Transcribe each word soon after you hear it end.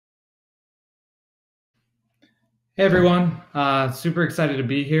Hey everyone, super excited to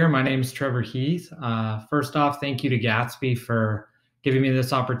be here. My name is Trevor Heath. First off, thank you to Gatsby for giving me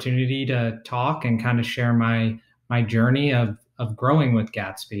this opportunity to talk and kind of share my journey of growing with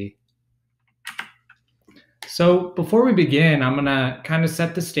Gatsby. So before we begin, I'm gonna kind of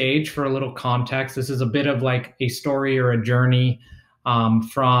set the stage for a little context. This is a bit of like a story or a journey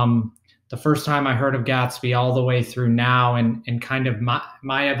from the first time I heard of Gatsby all the way through now, and kind of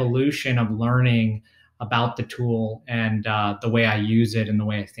my evolution of learning about the tool and the way I use it and the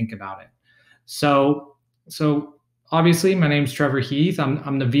way I think about it. So obviously, my name's Trevor Heath.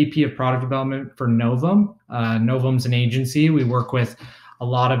 I'm the VP of Product Development for Novvum. Novvum's an agency. We work with a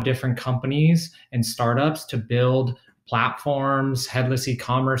lot of different companies and startups to build platforms, headless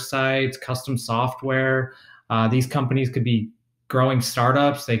e-commerce sites, custom software. These companies could be growing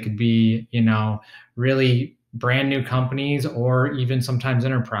startups. They could be, really brand new companies, or even sometimes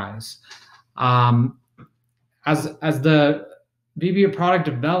enterprise. As the VP of Product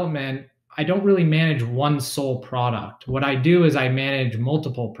Development, I don't really manage one sole product. What I do is I manage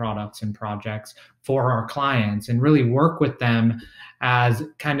multiple products and projects for our clients and really work with them as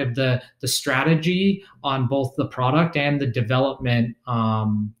kind of the strategy on both the product and the development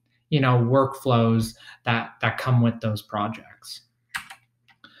workflows that come with those projects.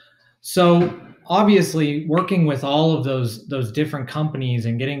 So obviously, working with all of those different companies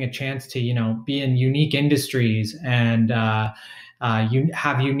and getting a chance to be in unique industries and you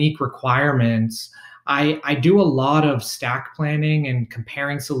have unique requirements. I do a lot of stack planning and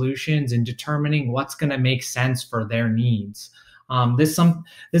comparing solutions and determining what's going to make sense for their needs. This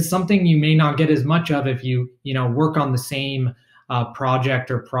is something you may not get as much of if you work on the same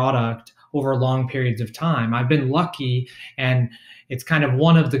project or product over long periods of time. I've been lucky, and it's kind of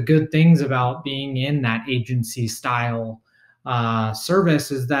one of the good things about being in that agency style service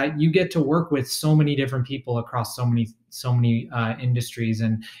is that you get to work with so many different people across so many industries,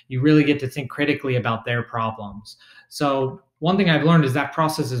 and you really get to think critically about their problems. So one thing I've learned is that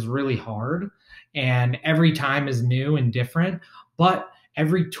process is really hard, and every time is new and different, but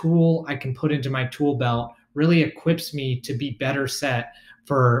every tool I can put into my tool belt really equips me to be better set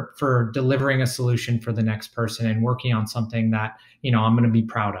for delivering a solution for the next person and working on something that I'm going to be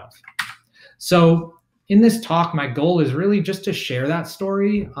proud of. So in this talk, my goal is really just to share that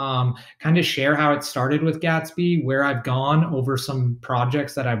story, kind of share how it started with Gatsby, where I've gone over some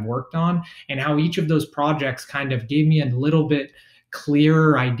projects that I've worked on, and how each of those projects kind of gave me a little bit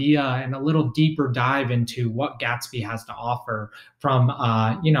clearer idea and a little deeper dive into what Gatsby has to offer from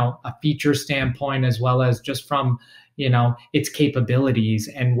a feature standpoint, as well as just from its capabilities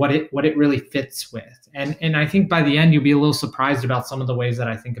and what it really fits with. And I think by the end you'll be a little surprised about some of the ways that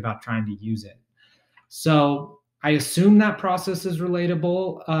I think about trying to use it. So I assume that process is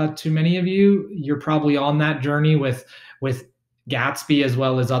relatable to many of you. You're probably on that journey with Gatsby as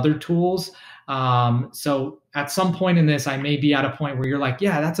well as other tools. So at some point in this, I may be at a point where you're like,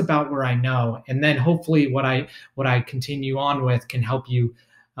 yeah, that's about where I know. And then hopefully what I continue on with can help you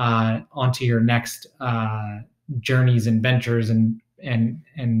onto your next journeys and ventures and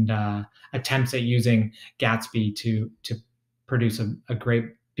attempts at using Gatsby to produce a great,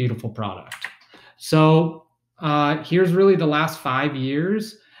 beautiful product. So here's really the last 5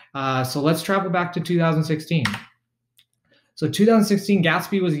 years. So let's travel back to 2016. So 2016,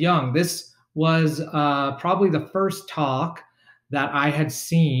 Gatsby was young. This was probably the first talk that I had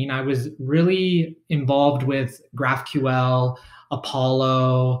seen. I was really involved with GraphQL,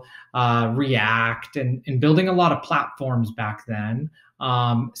 Apollo, React, and building a lot of platforms back then.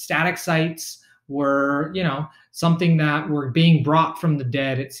 Static sites were, something that were being brought from the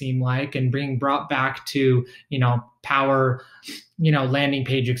dead, it seemed like, and being brought back to, power, landing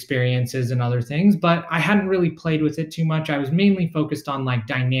page experiences and other things. But I hadn't really played with it too much. I was mainly focused on like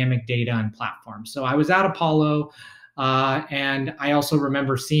dynamic data and platforms. So I was at Apollo, and I also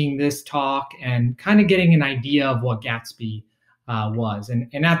remember seeing this talk and kind of getting an idea of what Gatsby was.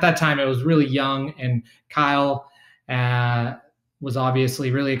 And at that time, it was really young, and Kyle was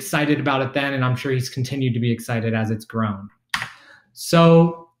obviously really excited about it then, and I'm sure he's continued to be excited as it's grown.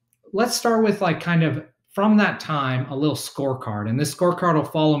 So let's start with like kind of from that time, a little scorecard. And this scorecard will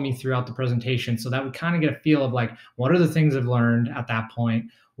follow me throughout the presentation, so that we kind of get a feel of like, what are the things I've learned at that point?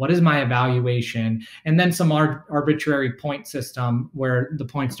 What is my evaluation? And then some arbitrary point system where the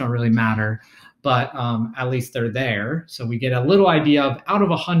points don't really matter, but at least they're there. So we get a little idea of, out of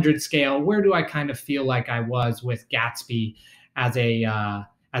 100 scale, where do I kind of feel like I was with Gatsby as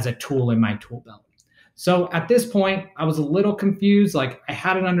a tool in my tool belt. So at this point, I was a little confused. Like, I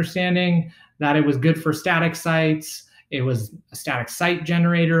had an understanding that it was good for static sites. It was a static site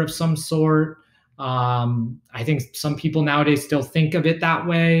generator of some sort. I think some people nowadays still think of it that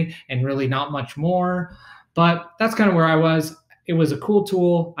way and really not much more. But that's kind of where I was. It was a cool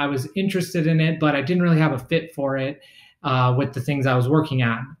tool. I was interested in it, but I didn't really have a fit for it with the things I was working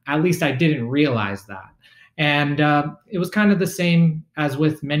at. At least I didn't realize that. And it was kind of the same as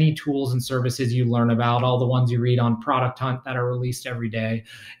with many tools and services you learn about, all the ones you read on Product Hunt that are released every day,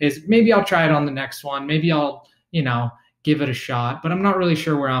 is maybe I'll try it on the next one. Maybe I'll, give it a shot, but I'm not really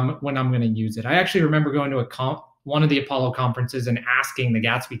sure when I'm going to use it. I actually remember going to one of the Apollo conferences and asking the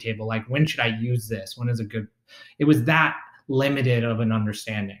Gatsby table, like, when should I use this? When is it good? It was that limited of an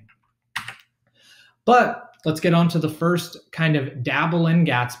understanding. But let's get on to the first kind of dabble in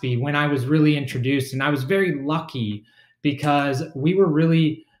Gatsby when I was really introduced. And I was very lucky because we were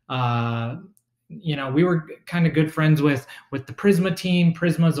really, we were kind of good friends with the Prisma team.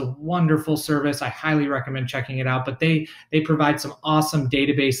 Prisma is a wonderful service. I highly recommend checking it out. But they provide some awesome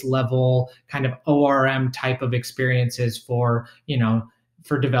database level kind of ORM type of experiences for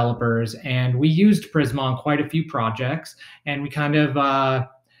developers. And we used Prisma on quite a few projects, and we kind of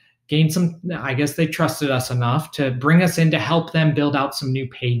gained some, I guess they trusted us enough to bring us in to help them build out some new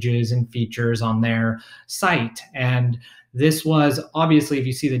pages and features on their site. And this was obviously, if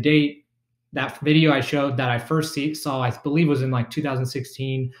you see the date, that video I showed that I first saw, I believe was in like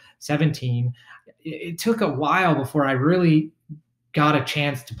 2016, 17. It took a while before I really got a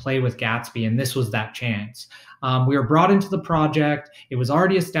chance to play with Gatsby, and this was that chance. We were brought into the project. It was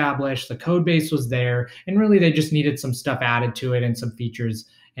already established. The code base was there, and really they just needed some stuff added to it and some features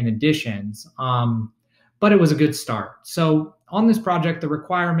and additions. But it was a good start. So on this project, the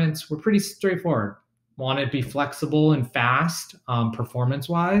requirements were pretty straightforward. Wanted to be flexible and fast,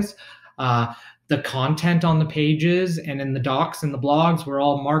 performance-wise. The content on the pages and in the docs and the blogs were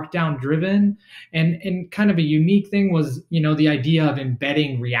all markdown driven. And kind of a unique thing was, the idea of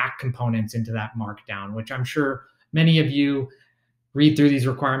embedding React components into that markdown, which I'm sure many of you read through these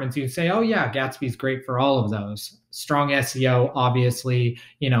requirements, you say, oh yeah, Gatsby's great for all of those. Strong SEO, obviously,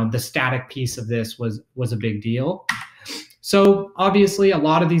 the static piece of this was a big deal. So obviously a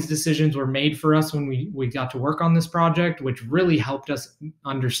lot of these decisions were made for us when we got to work on this project, which really helped us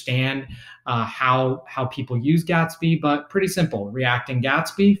understand how people use Gatsby. But pretty simple: React and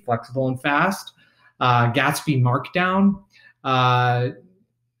Gatsby, flexible and fast. Gatsby Markdown,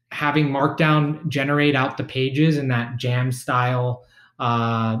 having Markdown generate out the pages in that jam style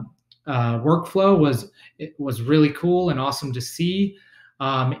workflow was really cool and awesome to see.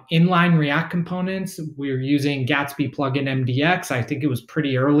 Inline React components, we were using Gatsby plugin MDX. I think it was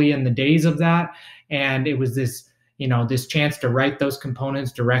pretty early in the days of that. And it was this chance to write those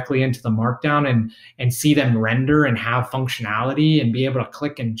components directly into the Markdown and see them render and have functionality and be able to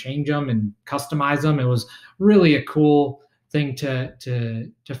click and change them and customize them. It was really a cool thing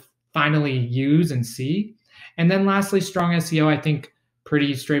to finally use and see. And then lastly, strong SEO, I think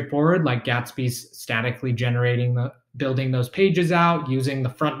pretty straightforward, like Gatsby's statically building those pages out, using the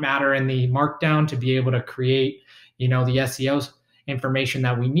front matter and the Markdown to be able to create, the SEO information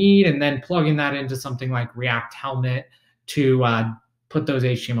that we need, and then plugging that into something like React Helmet to put those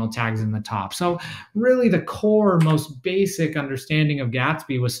HTML tags in the top. So really the core, most basic understanding of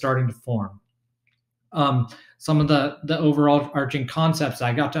Gatsby was starting to form. Some of the overall arching concepts,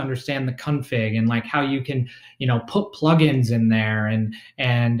 I got to understand the config and like how you can, put plugins in there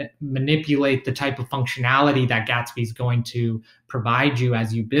and manipulate the type of functionality that Gatsby is going to provide you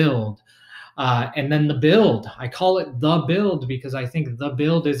as you build. And then the build, I call it the build because I think the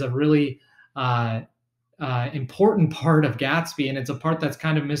build is a really important part of Gatsby, and it's a part that's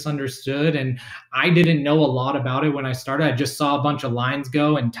kind of misunderstood. And I didn't know a lot about it when I started. I just saw a bunch of lines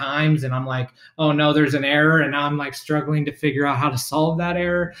go and times, and I'm like, oh no, there's an error, and now I'm like struggling to figure out how to solve that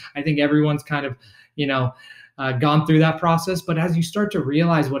error. I think everyone's kind of, gone through that process. But as you start to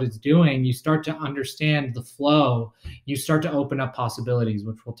realize what it's doing, you start to understand the flow. You start to open up possibilities,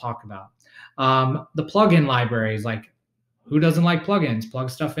 which we'll talk about. The plugin libraries, like, who doesn't like plugins? Plug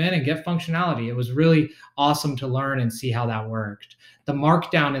stuff in and get functionality. It was really awesome to learn and see how that worked. The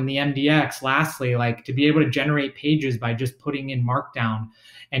Markdown and the MDX, lastly, like to be able to generate pages by just putting in Markdown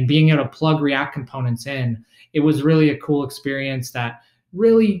and being able to plug React components in. It was really a cool experience that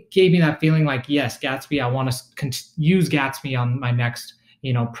really gave me that feeling like, yes, Gatsby, I want to use Gatsby on my next,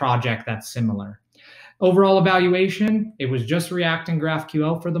 project that's similar. Overall evaluation, it was just React and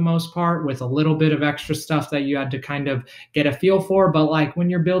GraphQL for the most part, with a little bit of extra stuff that you had to kind of get a feel for. But like when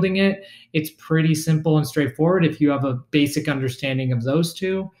you're building it, it's pretty simple and straightforward if you have a basic understanding of those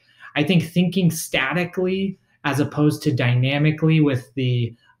two. I think thinking statically as opposed to dynamically with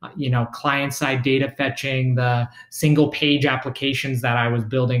the client-side data fetching, the single-page applications that I was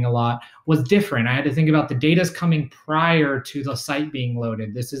building a lot was different. I had to think about the data's coming prior to the site being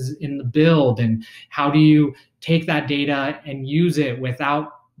loaded. This is in the build, and how do you take that data and use it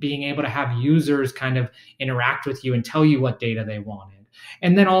without being able to have users kind of interact with you and tell you what data they wanted.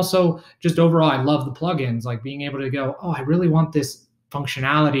 And then also just overall, I love the plugins, like being able to go, oh, I really want this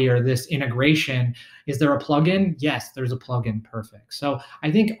functionality or this integration. Is there a plugin? Yes, there's a plugin. Perfect. So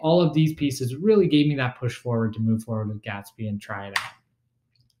I think all of these pieces really gave me that push forward to move forward with Gatsby and try it out.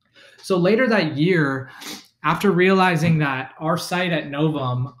 So later that year, after realizing that our site at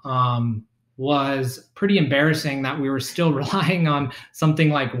Novvum was pretty embarrassing, that we were still relying on something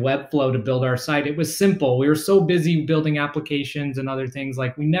like Webflow to build our site. It was simple. We were so busy building applications and other things,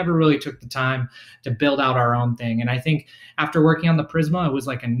 like we never really took the time to build out our own thing. And I think after working on the Prisma, it was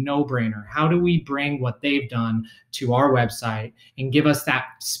like a no-brainer. How do we bring what they've done to our website and give us that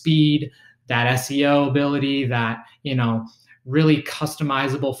speed, that SEO ability, that, really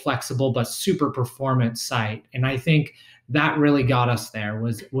customizable, flexible, but super performant site? And I think that really got us there,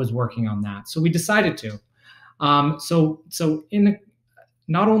 was working on that. So we decided to. So in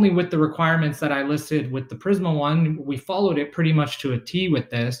not only with the requirements that I listed with the Prisma one, we followed it pretty much to a T with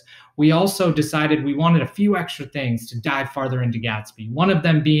this. We also decided we wanted a few extra things to dive farther into Gatsby. One of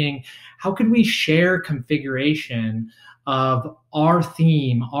them being, how could we share configuration of our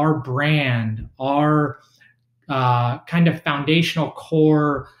theme, our brand, our kind of foundational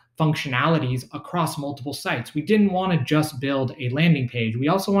core functionalities across multiple sites? We didn't want to just build a landing page. We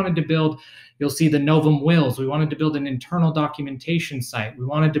also wanted to build, you'll see the Novvum wheels. We wanted to build an internal documentation site. We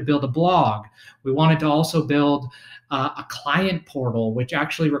wanted to build a blog. We wanted to also build a client portal, which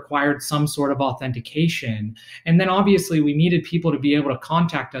actually required some sort of authentication. And then obviously we needed people to be able to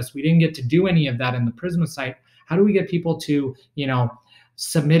contact us. We didn't get to do any of that in the Prisma site. How do we get people to,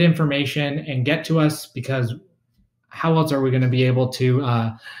 submit information and get to us? Because how else are we going to be able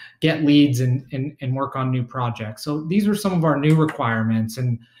to get leads and work on new projects? So these were some of our new requirements.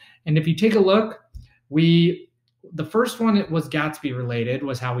 And if you take a look, the first one was Gatsby related,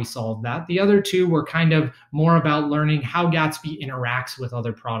 was how we solved that. The other two were kind of more about learning how Gatsby interacts with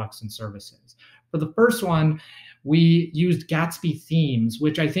other products and services. For the first one, we used Gatsby themes,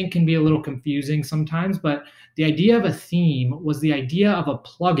 which I think can be a little confusing sometimes, but the idea of a theme was the idea of a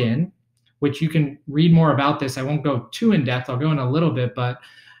plugin, which you can read more about this. I won't go too in depth. I'll go in a little bit, but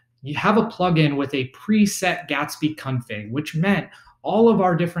you have a plugin with a preset Gatsby config, which meant all of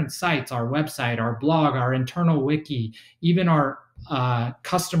our different sites, our website, our blog, our internal wiki, even our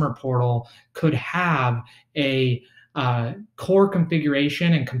customer portal could have a core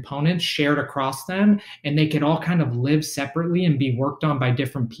configuration and components shared across them, and they could all kind of live separately and be worked on by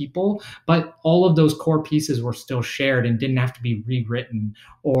different people, but all of those core pieces were still shared and didn't have to be rewritten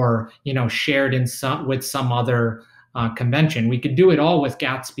or shared with some other convention. We could do it all with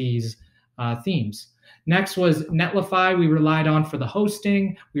Gatsby's themes. Next was Netlify. We relied on for the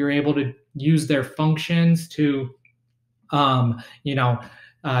hosting. We were able to use their functions to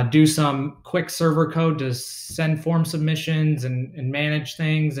do some quick server code to send form submissions and manage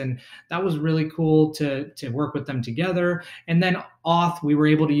things. And that was really cool to work with them together. And then Auth, we were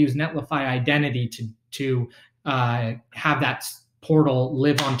able to use Netlify Identity to have that portal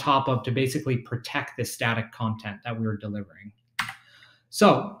live on top of, to basically protect the static content that we were delivering.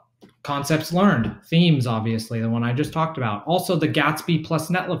 So concepts learned, themes, obviously, the one I just talked about. Also the Gatsby plus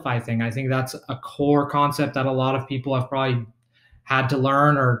Netlify thing. I think that's a core concept that a lot of people have probably had to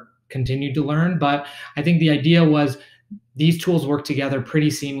learn or continued to learn. But I think the idea was these tools work together pretty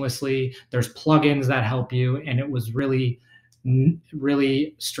seamlessly. There's plugins that help you, and it was really,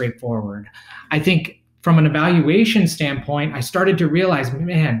 really straightforward. I think from an evaluation standpoint, I started to realize,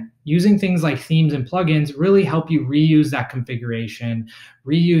 man, using things like themes and plugins really help you reuse that configuration,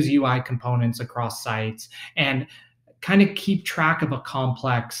 reuse UI components across sites, and kind of keep track of a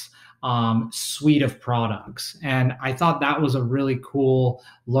complex suite of products. And I thought that was a really cool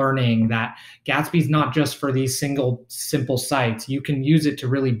learning, that Gatsby's not just for these simple sites. You can use it to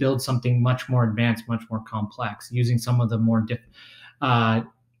really build something much more advanced, much more complex, using some of the more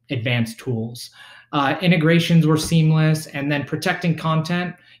advanced tools. Integrations were seamless, and then protecting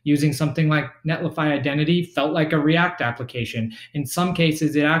content using something like Netlify Identity felt like a React application. In some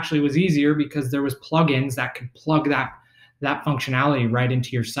cases, it actually was easier because there was plugins that could plug that functionality right into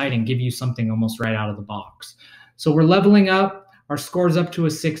your site and give you something almost right out of the box. So we're leveling up. Our score's up to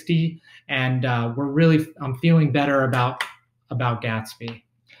a 60, and I'm feeling better about Gatsby.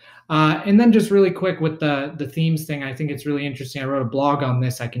 And then just really quick with the themes thing, I think it's really interesting. I wrote a blog on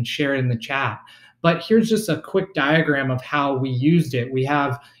this. I can share it in the chat. But here's just a quick diagram of how we used it. We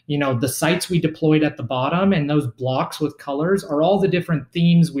have, the sites we deployed at the bottom, and those blocks with colors are all the different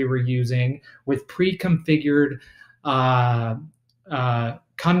themes we were using with pre-configured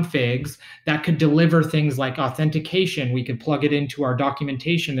configs that could deliver things like authentication. We could plug it into our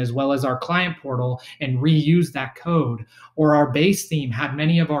documentation as well as our client portal and reuse that code. Or our base theme had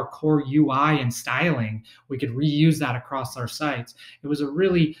many of our core UI and styling. We could reuse that across our sites. It was a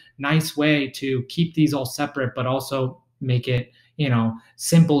really nice way to keep these all separate, but also make it,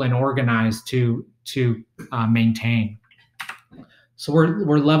 simple and organized to maintain. So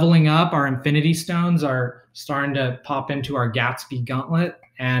we're leveling up. Our Infinity Stones are starting to pop into our Gatsby gauntlet,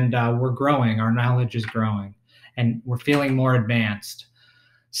 and we're growing. Our knowledge is growing, and we're feeling more advanced.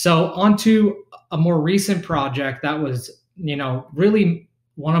 So onto a more recent project that was, really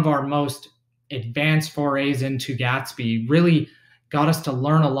one of our most advanced forays into Gatsby. Really got us to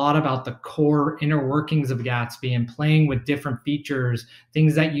learn a lot about the core inner workings of Gatsby and playing with different features,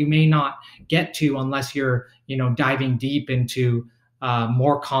 things that you may not get to unless you're, diving deep into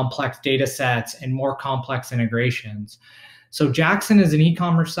more complex data sets and more complex integrations. So Jackson is an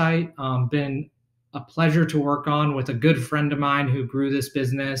e-commerce site, been a pleasure to work on with a good friend of mine who grew this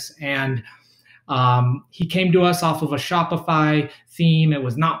business. And he came to us off of a Shopify theme. It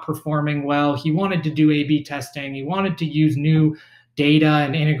was not performing well. He wanted to do A/B testing. He wanted to use new data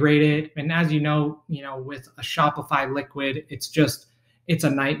and integrate it. And as you know, with a Shopify liquid, it's a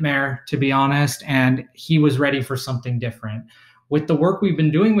nightmare, to be honest. And he was ready for something different. With the work we've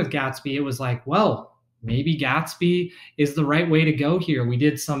been doing with Gatsby, it was like, well, maybe Gatsby is the right way to go here. We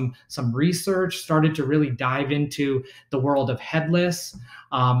did some research, started to really dive into the world of headless.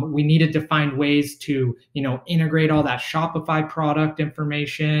 We needed to find ways to, integrate all that Shopify product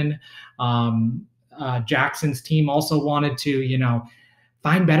information. Jackson's team also wanted to,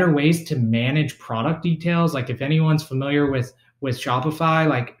 find better ways to manage product details. Like if anyone's familiar with Shopify,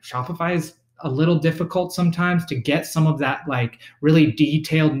 like Shopify is a little difficult sometimes to get some of that like really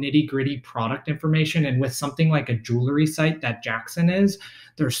detailed nitty-gritty product information. And with something like a jewelry site that Jackson is,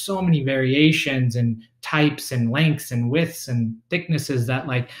 there's so many variations and types and lengths and widths and thicknesses that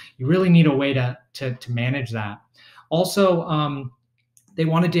like you really need a way to manage that. Also, they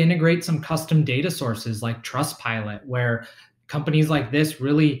wanted to integrate some custom data sources like Trustpilot, where companies like this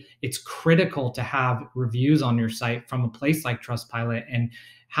really, it's critical to have reviews on your site from a place like Trustpilot. And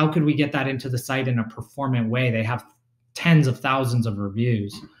how could we get that into the site in a performant way? They have tens of thousands of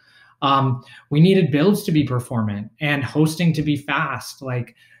reviews. We needed builds to be performant and hosting to be fast.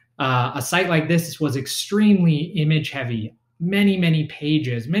 Like a site like this was extremely image heavy, many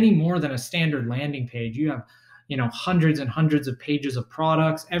pages, many more than a standard landing page. You have hundreds and hundreds of pages of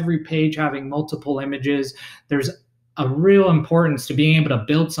products, every page having multiple images. There's a real importance to being able to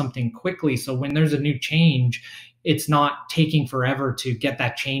build something quickly. So when there's a new change, it's not taking forever to get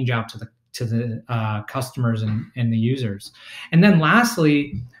that change out to the customers and the users. And then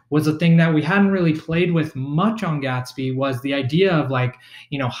lastly was a thing that we hadn't really played with much on Gatsby was the idea of like,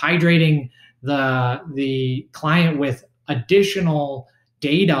 hydrating the client with additional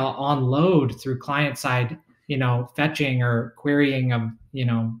data on load through client side, fetching or querying of,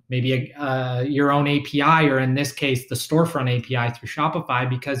 maybe your own API, or in this case, the storefront API through Shopify,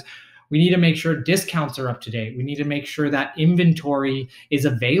 because we need to make sure discounts are up to date. We need to make sure that inventory is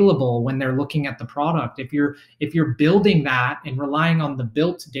available when they're looking at the product. If you're building that and relying on the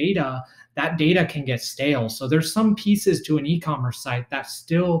built data, that data can get stale. So there's some pieces to an e-commerce site that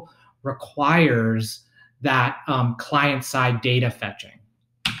still requires that client-side data fetching.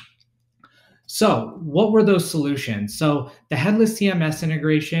 So what were those solutions? So the headless CMS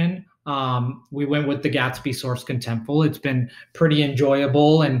integration, we went with the Gatsby source contentful. It's been pretty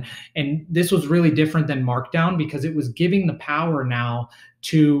enjoyable. And this was really different than Markdown because it was giving the power now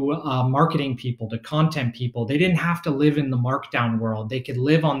to marketing people, to content people. They didn't have to live in the Markdown world. They could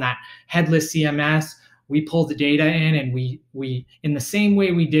live on that headless CMS. We pull the data in, and we in the same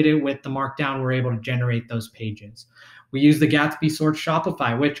way we did it with the Markdown, we're able to generate those pages. We use the Gatsby source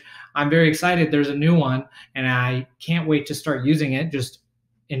Shopify, which I'm very excited. There's a new one, and I can't wait to start using it. Just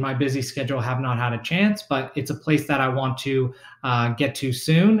in my busy schedule, have not had a chance, but it's a place that I want to get to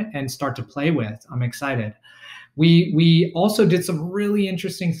soon and start to play with. I'm excited. We also did some really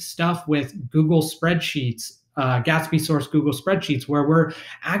interesting stuff with Google Spreadsheets, Gatsby source Google Spreadsheets, where we're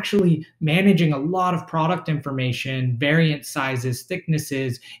actually managing a lot of product information, variant sizes,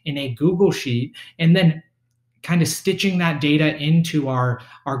 thicknesses in a Google Sheet, and then kind of stitching that data into our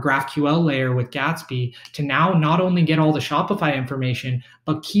GraphQL layer with Gatsby to now not only get all the Shopify information,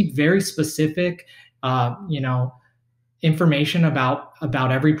 but keep very specific, information about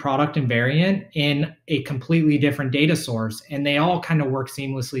every product and variant in a completely different data source, and they all kind of work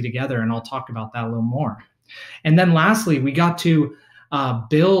seamlessly together, and I'll talk about that a little more. And then lastly, we got to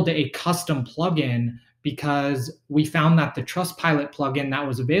build a custom plugin because we found that the Trustpilot plugin that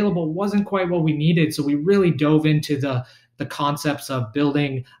was available wasn't quite what we needed. So we really dove into the concepts of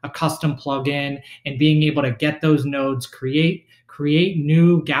building a custom plugin and being able to get those nodes, create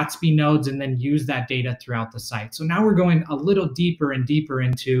new Gatsby nodes, and then use that data throughout the site. So now we're going a little deeper and deeper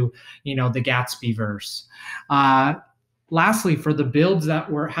into, the Gatsby verse. Lastly, for the builds that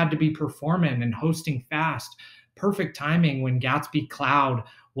had to be performant and hosting fast, perfect timing when Gatsby Cloud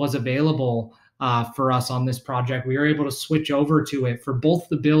was available for us on this project. We were able to switch over to it for both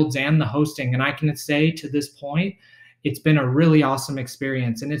the builds and the hosting. And I can say to this point, it's been a really awesome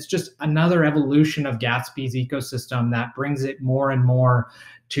experience. And it's just another evolution of Gatsby's ecosystem that brings it more and more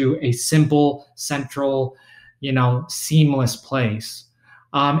to a simple, central, seamless place.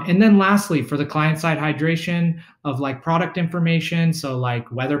 And then lastly, for the client-side hydration of like product information, so like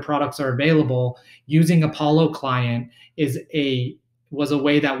whether products are available, using Apollo Client was a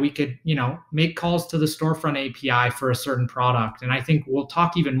way that we could, make calls to the storefront API for a certain product. And I think we'll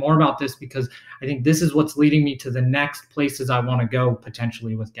talk even more about this because I think this is what's leading me to the next places I want to go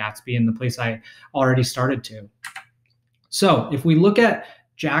potentially with Gatsby, and the place I already started to. So if we look at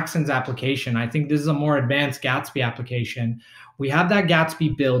Jackson's application, I think this is a more advanced Gatsby application. We have that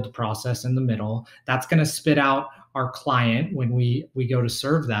Gatsby build process in the middle. That's going to spit out our client when we go to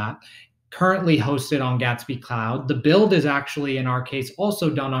serve that. Currently hosted on Gatsby Cloud. The build is actually, in our case, also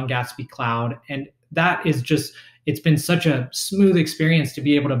done on Gatsby Cloud. And that is just, it's been such a smooth experience to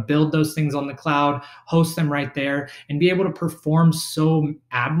be able to build those things on the cloud, host them right there, and be able to perform so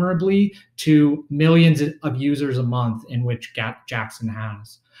admirably to millions of users a month, in which Jackson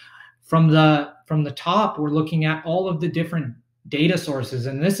has. From the top, we're looking at all of the different data sources,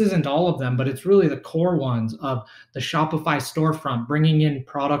 and this isn't all of them, but it's really the core ones of the Shopify storefront, bringing in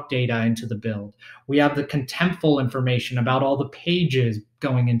product data into the build. We have the contentful information about all the pages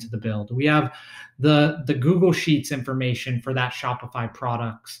going into the build. We have the Google Sheets information for that Shopify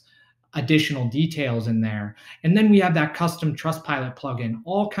products, additional details in there. And then we have that custom Trustpilot plugin,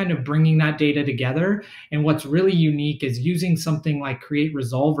 all kind of bringing that data together. And what's really unique is using something like Create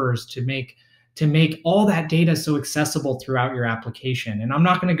Resolvers to make all that data so accessible throughout your application. And I'm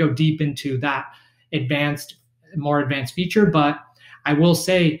not going to go deep into that more advanced feature, but I will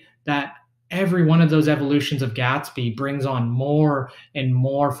say that every one of those evolutions of Gatsby brings on more and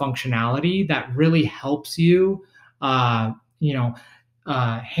more functionality that really helps you,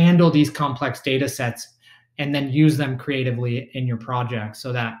 handle these complex data sets and then use them creatively in your project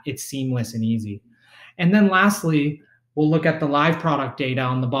so that it's seamless and easy. And then lastly, we'll look at the live product data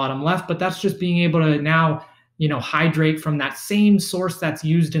on the bottom left, but that's just being able to now, hydrate from that same source that's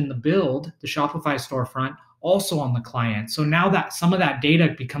used in the build, the Shopify storefront, also on the client. So now that some of that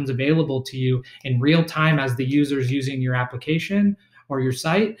data becomes available to you in real time as the user's using your application or your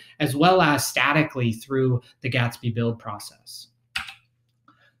site, as well as statically through the Gatsby build process.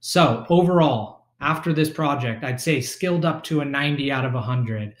 So overall, after this project, I'd say skilled up to a 90 out of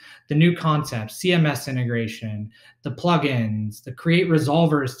 100. The new concepts, CMS integration, the plugins, the Create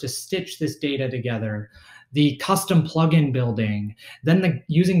Resolvers to stitch this data together, the custom plugin building, then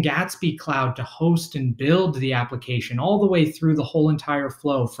using Gatsby Cloud to host and build the application all the way through the whole entire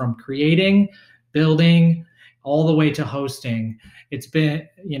flow from creating, building, all the way to hosting. It's been,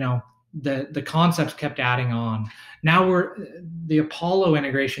 the concepts kept adding on. Now we're the Apollo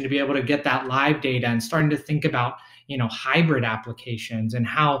integration to be able to get that live data and starting to think about, hybrid applications and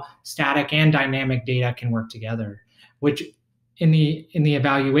how static and dynamic data can work together, which in the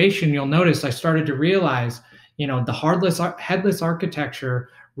evaluation, you'll notice I started to realize, the headless architecture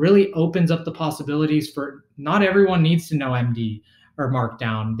really opens up the possibilities for not everyone needs to know MD or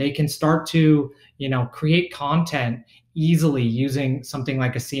Markdown. They can start to, create content easily using something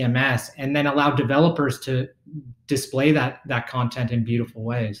like a CMS and then allow developers to display that content in beautiful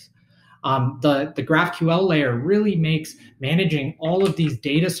ways. The GraphQL layer really makes managing all of these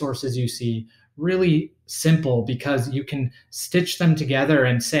data sources you see really simple because you can stitch them together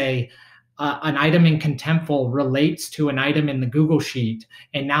and say an item in Contentful relates to an item in the Google Sheet,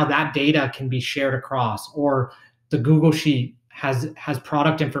 and now that data can be shared across, or the Google Sheet has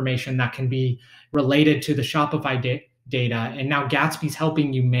product information that can be related to the Shopify data, and now Gatsby's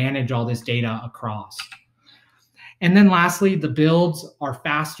helping you manage all this data across. And then lastly, the builds are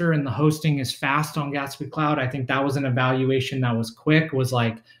faster and the hosting is fast on Gatsby Cloud. I think that was an evaluation that was quick, was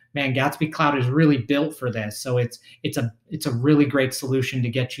like, man, Gatsby Cloud is really built for this. So it's a really great solution to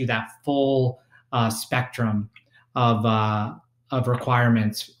get you that full spectrum of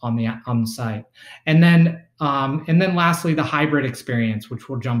requirements on the site. And then lastly, the hybrid experience, which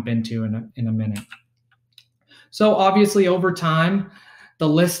we'll jump into in a minute. So obviously, over time, the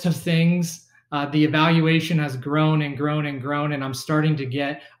list of things, the evaluation has grown and grown and grown, and I'm starting to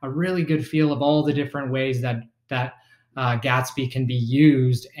get a really good feel of all the different ways that Gatsby can be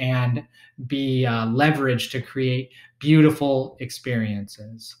used and be leveraged to create beautiful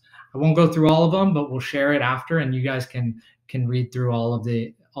experiences. I won't go through all of them, but we'll share it after, and you guys can read through all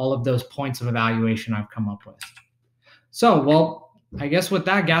of those points of evaluation I've come up with. So, well, I guess with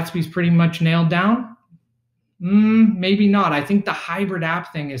that, Gatsby's pretty much nailed down. Maybe not. I think the hybrid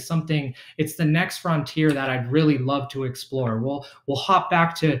app thing is something, it's the next frontier that I'd really love to explore. We'll hop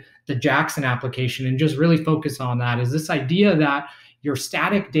back to the Jackson application and just really focus on that, is this idea that your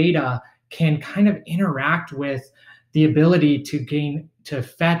static data can kind of interact with the ability to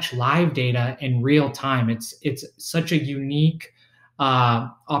fetch live data in real time. It's such a unique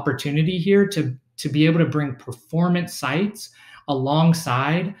opportunity here to be able to bring performance sites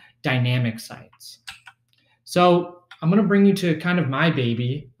alongside dynamic sites. So I'm going to bring you to kind of my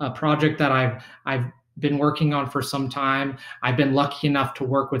baby, a project that I've been working on for some time. I've been lucky enough to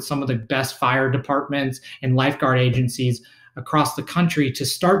work with some of the best fire departments and lifeguard agencies across the country to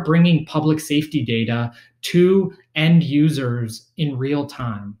start bringing public safety data to end users in real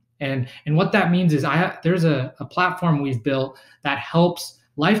time. And what that means is there's a platform we've built that helps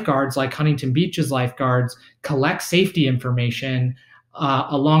lifeguards like Huntington Beach's lifeguards collect safety information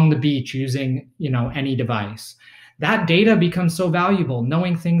along the beach using any device. That data becomes so valuable,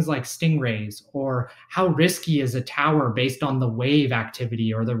 knowing things like stingrays or how risky is a tower based on the wave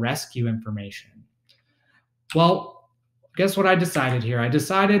activity or the rescue information. Well, guess what I decided here? I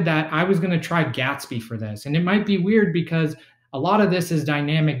decided that I was going to try Gatsby for this. And it might be weird because a lot of this is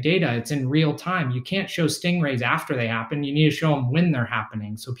dynamic data. It's in real time. You can't show stingrays after they happen. You need to show them when they're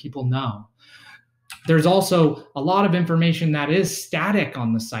happening so people know. There's also a lot of information that is static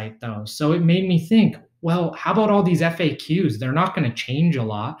on the site, though. So it made me think, well, how about all these FAQs? They're not going to change a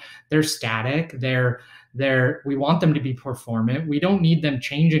lot. They're static. We want them to be performant. We don't need them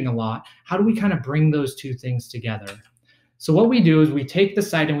changing a lot. How do we kind of bring those two things together? So what we do is we take the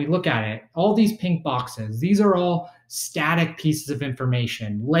site and we look at it. All these pink boxes, these are all static pieces of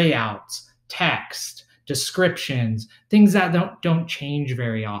information, layouts, text, descriptions, things that don't change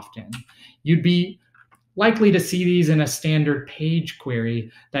very often. You'd be likely to see these in a standard page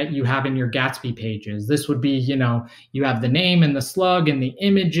query that you have in your Gatsby pages. This would be, you have the name and the slug and the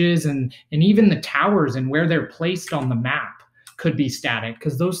images and even the towers and where they're placed on the map could be static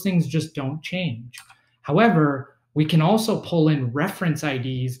because those things just don't change. However, we can also pull in reference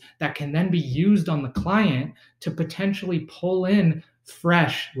IDs that can then be used on the client to potentially pull in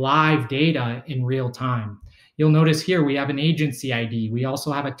fresh live data in real time. You'll notice here we have an agency ID. We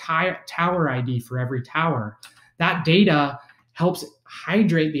also have a tower ID for every tower. That data helps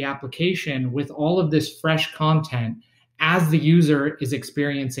hydrate the application with all of this fresh content as the user is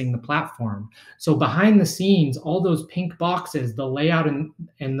experiencing the platform. So behind the scenes, all those pink boxes, the layout and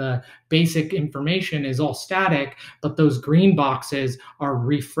the basic information is all static, but those green boxes are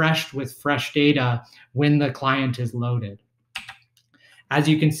refreshed with fresh data when the client is loaded. As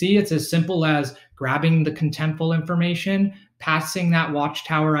you can see, it's as simple as grabbing the contentful information, passing that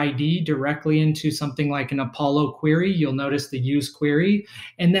watchtower ID directly into something like an Apollo query. You'll notice the use query,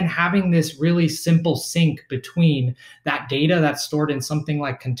 and then having this really simple sync between that data that's stored in something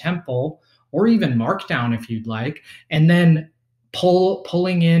like contentful or even Markdown if you'd like, and then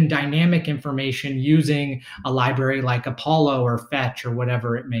pulling in dynamic information using a library like Apollo or Fetch or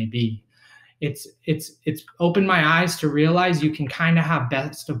whatever it may be. It's opened my eyes to realize you can kind of have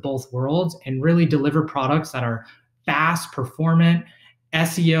best of both worlds and really deliver products that are fast, performant,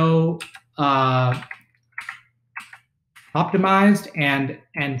 SEO optimized,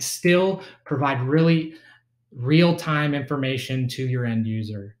 and still provide really real-time information to your end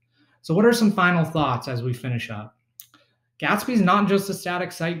user. So what are some final thoughts as we finish up? Gatsby is not just a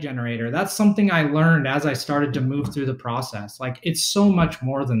static site generator. That's something I learned as I started to move through the process. Like, it's so much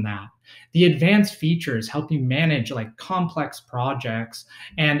more than that. The advanced features help you manage like complex projects,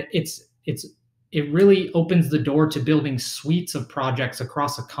 and it really opens the door to building suites of projects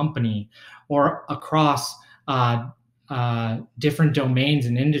across a company or across different domains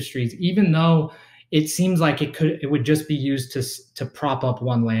and industries, even though it seems like it would just be used to prop up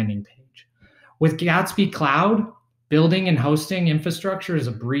one landing page. With Gatsby Cloud, building and hosting infrastructure is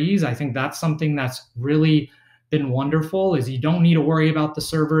a breeze. I think that's something that's really been wonderful is you don't need to worry about the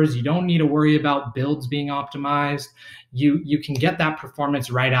servers. You don't need to worry about builds being optimized. You can get that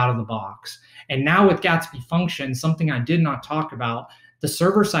performance right out of the box. And now with Gatsby Functions, something I did not talk about, the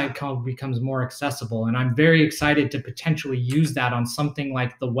server-side code becomes more accessible. And I'm very excited to potentially use that on something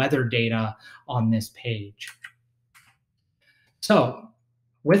like the weather data on this page. So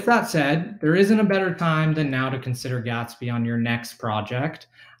with that said, there isn't a better time than now to consider Gatsby on your next project.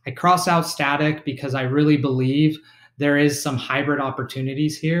 I cross out static because I really believe there is some hybrid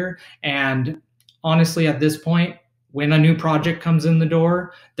opportunities here. And honestly, at this point, when a new project comes in the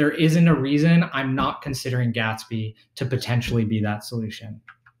door, there isn't a reason I'm not considering Gatsby to potentially be that solution.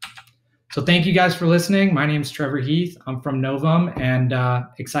 So thank you guys for listening. My name is Trevor Heath. I'm from Novvum and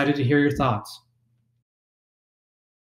excited to hear your thoughts.